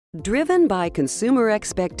Driven by consumer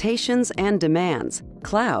expectations and demands,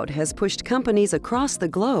 cloud has pushed companies across the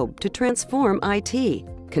globe to transform IT,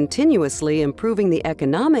 continuously improving the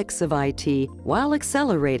economics of IT while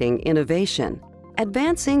accelerating innovation.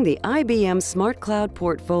 Advancing the IBM Smart Cloud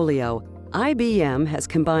portfolio, IBM has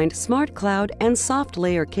combined Smart Cloud and soft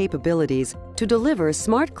layer capabilities to deliver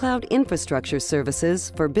Smart Cloud infrastructure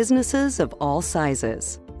services for businesses of all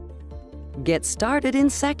sizes. Get started in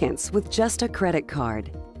seconds with just a credit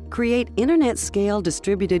card. Create internet-scale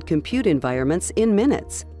distributed compute environments in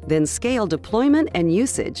minutes, then scale deployment and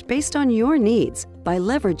usage based on your needs by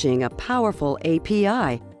leveraging a powerful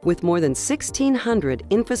API with more than 1,600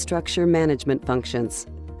 infrastructure management functions.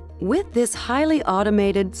 With this highly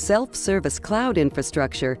automated self-service cloud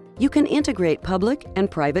infrastructure, you can integrate public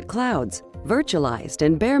and private clouds, virtualized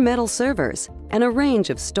and bare metal servers, and a range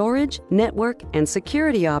of storage, network, and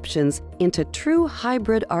security options into true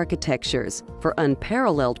hybrid architectures for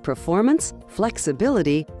unparalleled performance,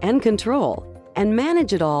 flexibility, and control, and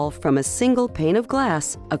manage it all from a single pane of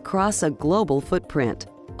glass across a global footprint,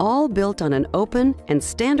 all built on an open and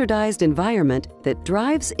standardized environment that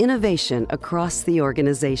drives innovation across the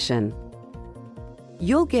organization.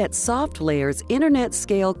 You'll get SoftLayer's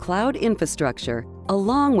internet-scale cloud infrastructure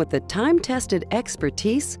along with the time-tested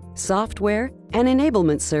expertise, software, and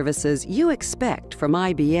enablement services you expect from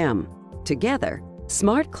IBM. Together,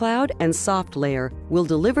 Smart Cloud and SoftLayer will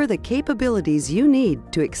deliver the capabilities you need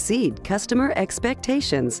to exceed customer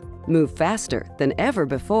expectations, move faster than ever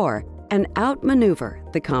before, and outmaneuver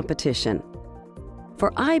the competition.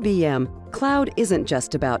 For IBM, cloud isn't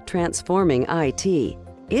just about transforming IT.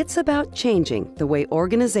 It's about changing the way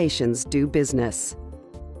organizations do business.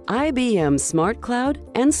 IBM Smart Cloud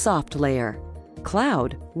and SoftLayer.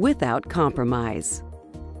 Cloud without compromise.